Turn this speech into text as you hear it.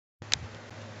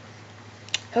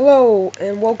Hello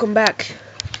and welcome back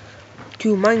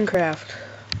to Minecraft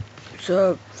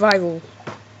Survival.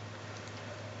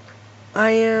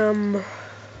 My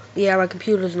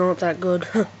computer's not that good.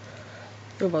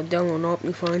 About downloading not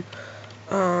be fine.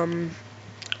 Welcome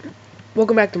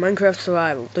back to Minecraft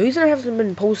Survival. The reason I haven't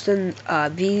been posting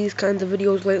these kinds of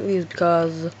videos lately is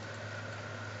because,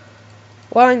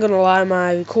 well, I ain't gonna lie,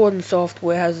 my recording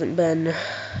software hasn't been.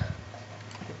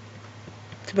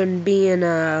 It's been being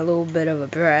a little bit of a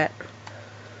brat.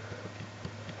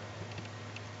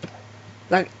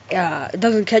 It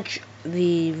doesn't catch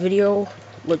the video,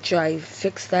 which I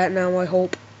fixed that now, I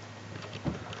hope.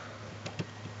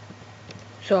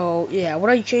 So, yeah, what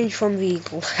I changed from the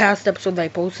last episode that I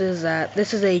posted is that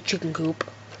this is a chicken coop.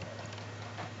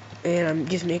 And I'm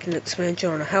just making an expansion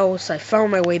on a house. I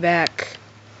found my way back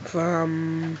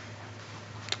from...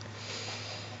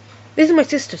 This is my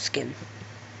sister's skin.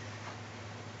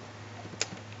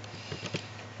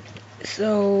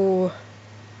 So...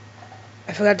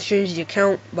 I forgot to change the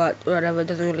account, but whatever, it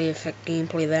doesn't really affect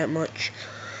gameplay that much.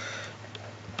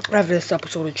 After this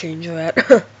episode, I'll change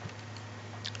that.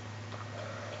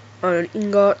 On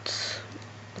ingots.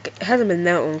 Okay, it hasn't been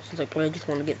that long since I played, I just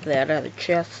want to get that out of the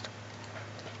chest.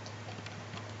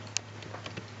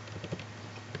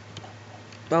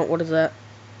 Oh, what is that?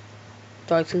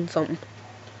 Thought I seen something.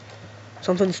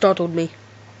 Something startled me.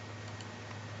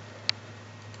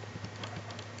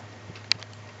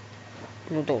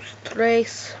 Uno, dos,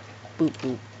 tres.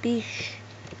 Booboo, bish.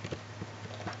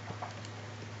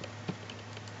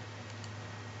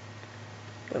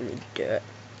 Let me do it.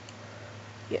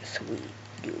 Yes, we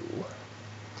do.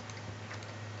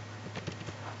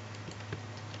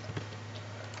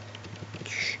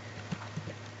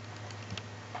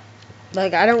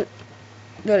 Like, I don't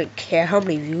really care how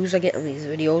many views I get on these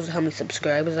videos, how many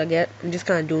subscribers I get. I'm just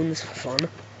kind of doing this for fun.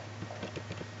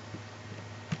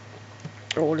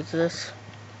 Oh, what is this?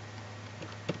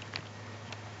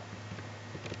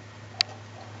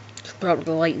 Should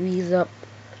probably light these up.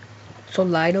 So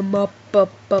light them up,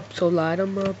 so light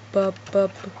them up.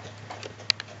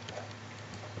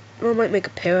 I might make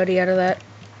a parody out of that.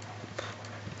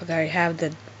 Like, I have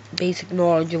the basic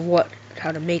knowledge of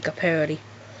how to make a parody.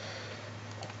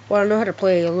 Well, I know how to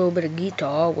play a little bit of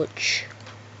guitar,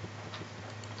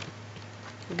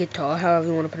 however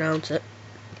you want to pronounce it.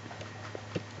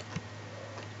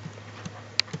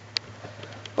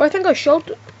 Well, I think our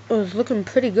shelter is looking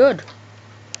pretty good.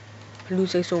 I do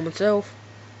say so myself.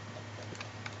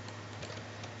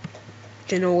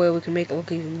 There's no way we can make it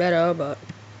look even better, but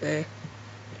eh.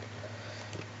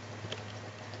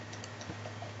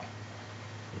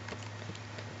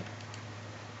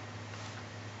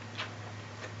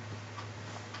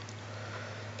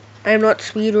 I am not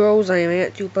Sweed Rose, I am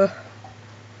Aunt Tupa.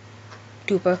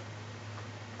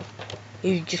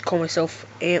 You just call myself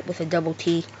Ant with a double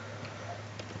T.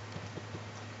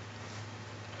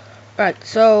 Alright,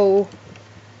 so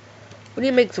we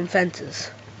need to make some fences.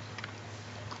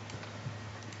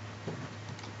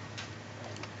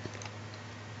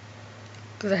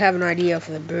 Because I have an idea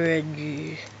for the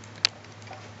bridge.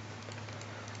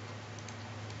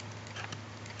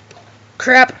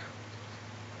 Crap!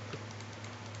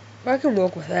 I can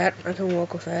work with that.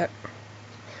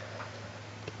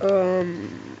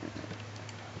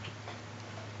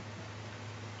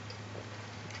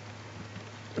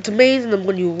 It's amazing that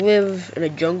when you live in a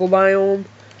jungle biome,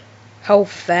 how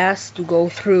fast you go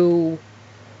through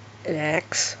an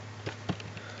axe.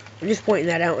 I'm just pointing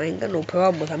that out. I ain't got no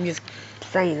problem with it. I'm just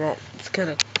saying that it's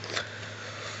kind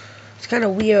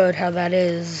of weird how that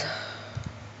is.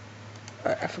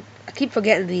 I keep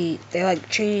forgetting they like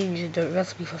change the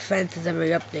recipe for fences every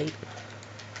update.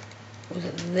 Was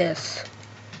it this?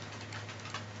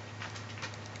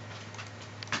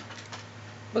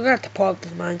 We're gonna have to pull up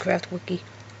this Minecraft wiki.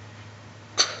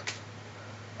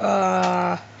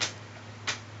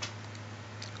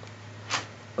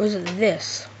 Was it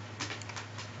this?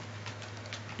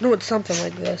 No, it's something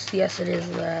like this. Yes, it is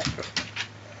that.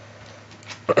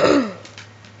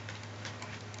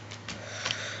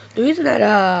 The reason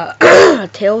that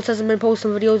Tails hasn't been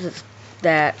posting videos is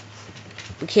that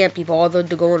we can't be bothered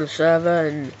to go on a server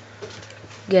and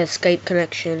get a Skype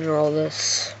connection or all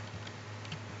this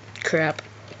crap.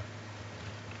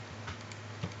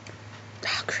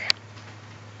 Ah, crap.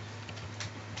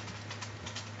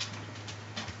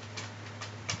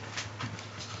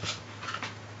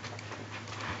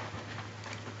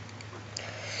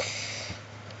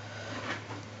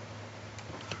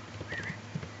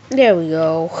 There we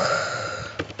go.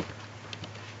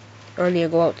 I need to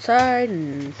go outside,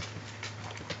 and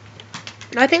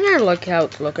I think I like how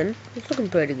it's looking. It's looking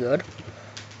pretty good.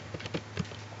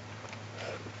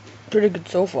 pretty good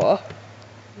so far.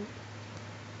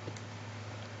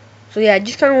 So yeah, I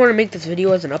just kind of want to make this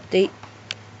video as an update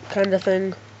kind of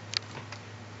thing.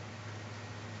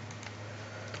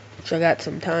 So I got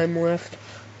some time left.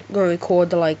 I'm going to record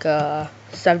to like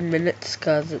 7 minutes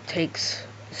because it takes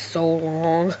so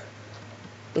long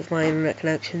with my internet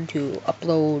connection to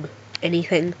upload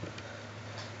anything.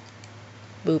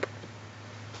 Boop.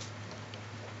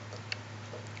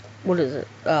 What is it?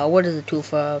 What is the tool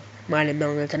for mining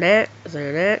milling? It's an axe? Is it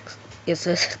an axe? Yes,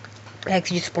 this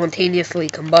axe just spontaneously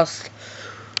combust.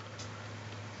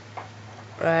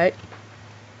 Alright.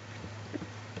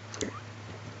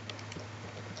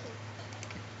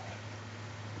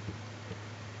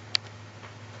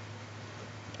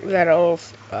 We got it all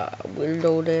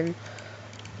windowed in.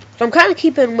 So I'm kind of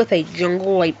keeping with a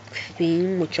jungle-like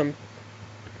theme, which I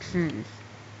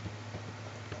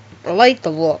like the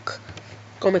look.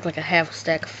 Gonna make like a half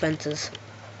stack of fences.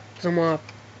 So I'm gonna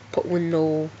put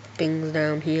window things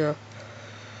down here.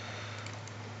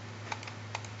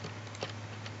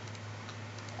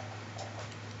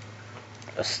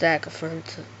 A stack of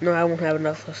fences. No, I won't have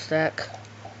enough for a stack.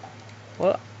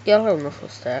 Well, yeah, I'll have enough for a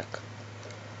stack.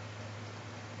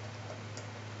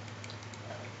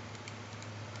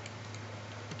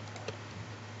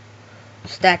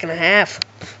 Stack and a half.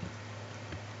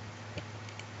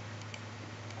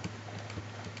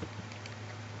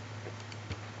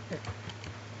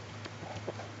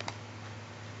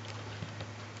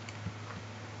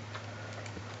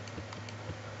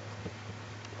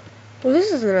 Well,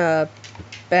 this isn't a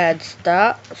bad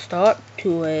start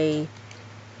to a...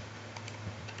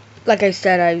 Like I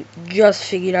said, I just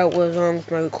figured out what was wrong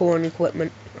with my recording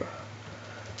equipment.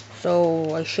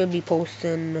 So I should be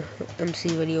posting MC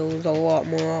videos a lot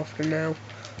more often now,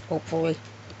 hopefully.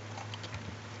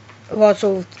 I've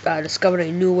also discovered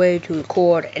a new way to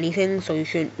record anything, so you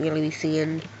shouldn't really be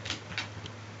seeing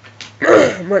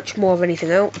much more of anything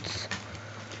else.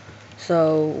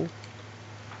 So,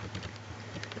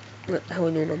 how are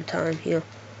we doing on time here?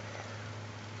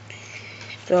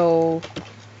 So,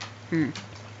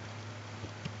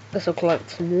 this will collect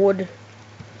some wood.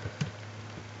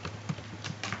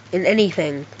 In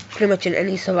anything, pretty much in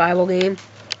any survival game,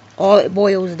 all it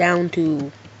boils down to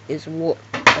is wood.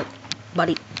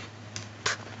 Buddy.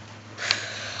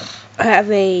 I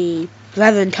have a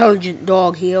rather intelligent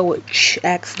dog here, which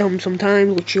acts dumb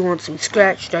sometimes, which he wants to be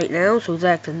scratched right now, so he's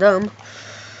acting dumb.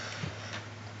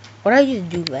 Why did I just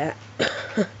do that?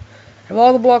 Of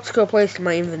all the blocks I could have placed in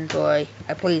my inventory,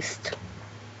 I placed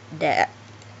that.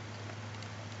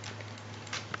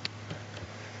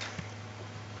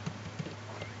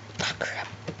 Oh, crap.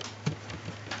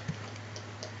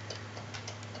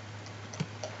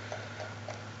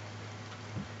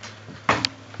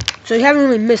 So you haven't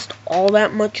really missed all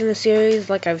that much in the series.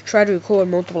 Like, I've tried to record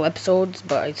multiple episodes,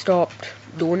 but I stopped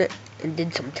doing it and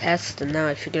did some tests, and now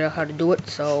I figured out how to do it,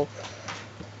 so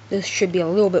this should be a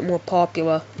little bit more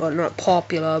popular. Well, not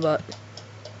popular, but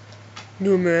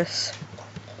numerous.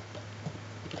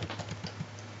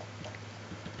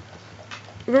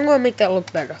 And I'm going to make that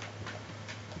look better.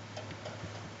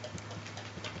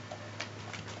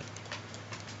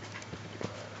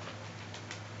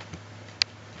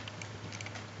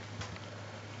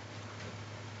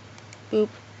 Boop.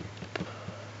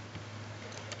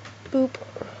 Boop.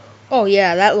 Oh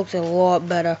yeah, that looks a lot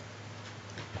better.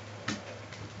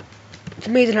 It's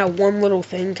amazing how one little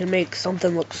thing can make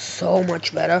something look so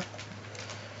much better.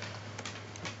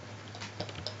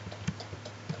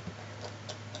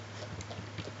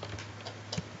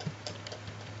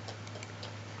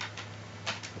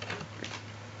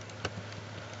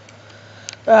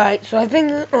 Alright, so I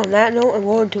think on that note, I'm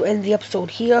going to end the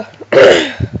episode here.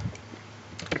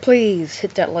 Please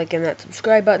hit that like and that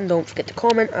subscribe button. Don't forget to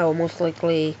comment. I will most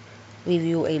likely leave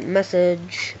you a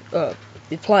message,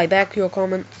 reply back to your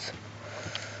comments.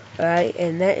 Alright,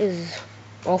 and that is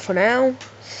all for now.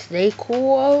 Stay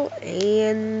cool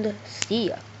and see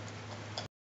ya.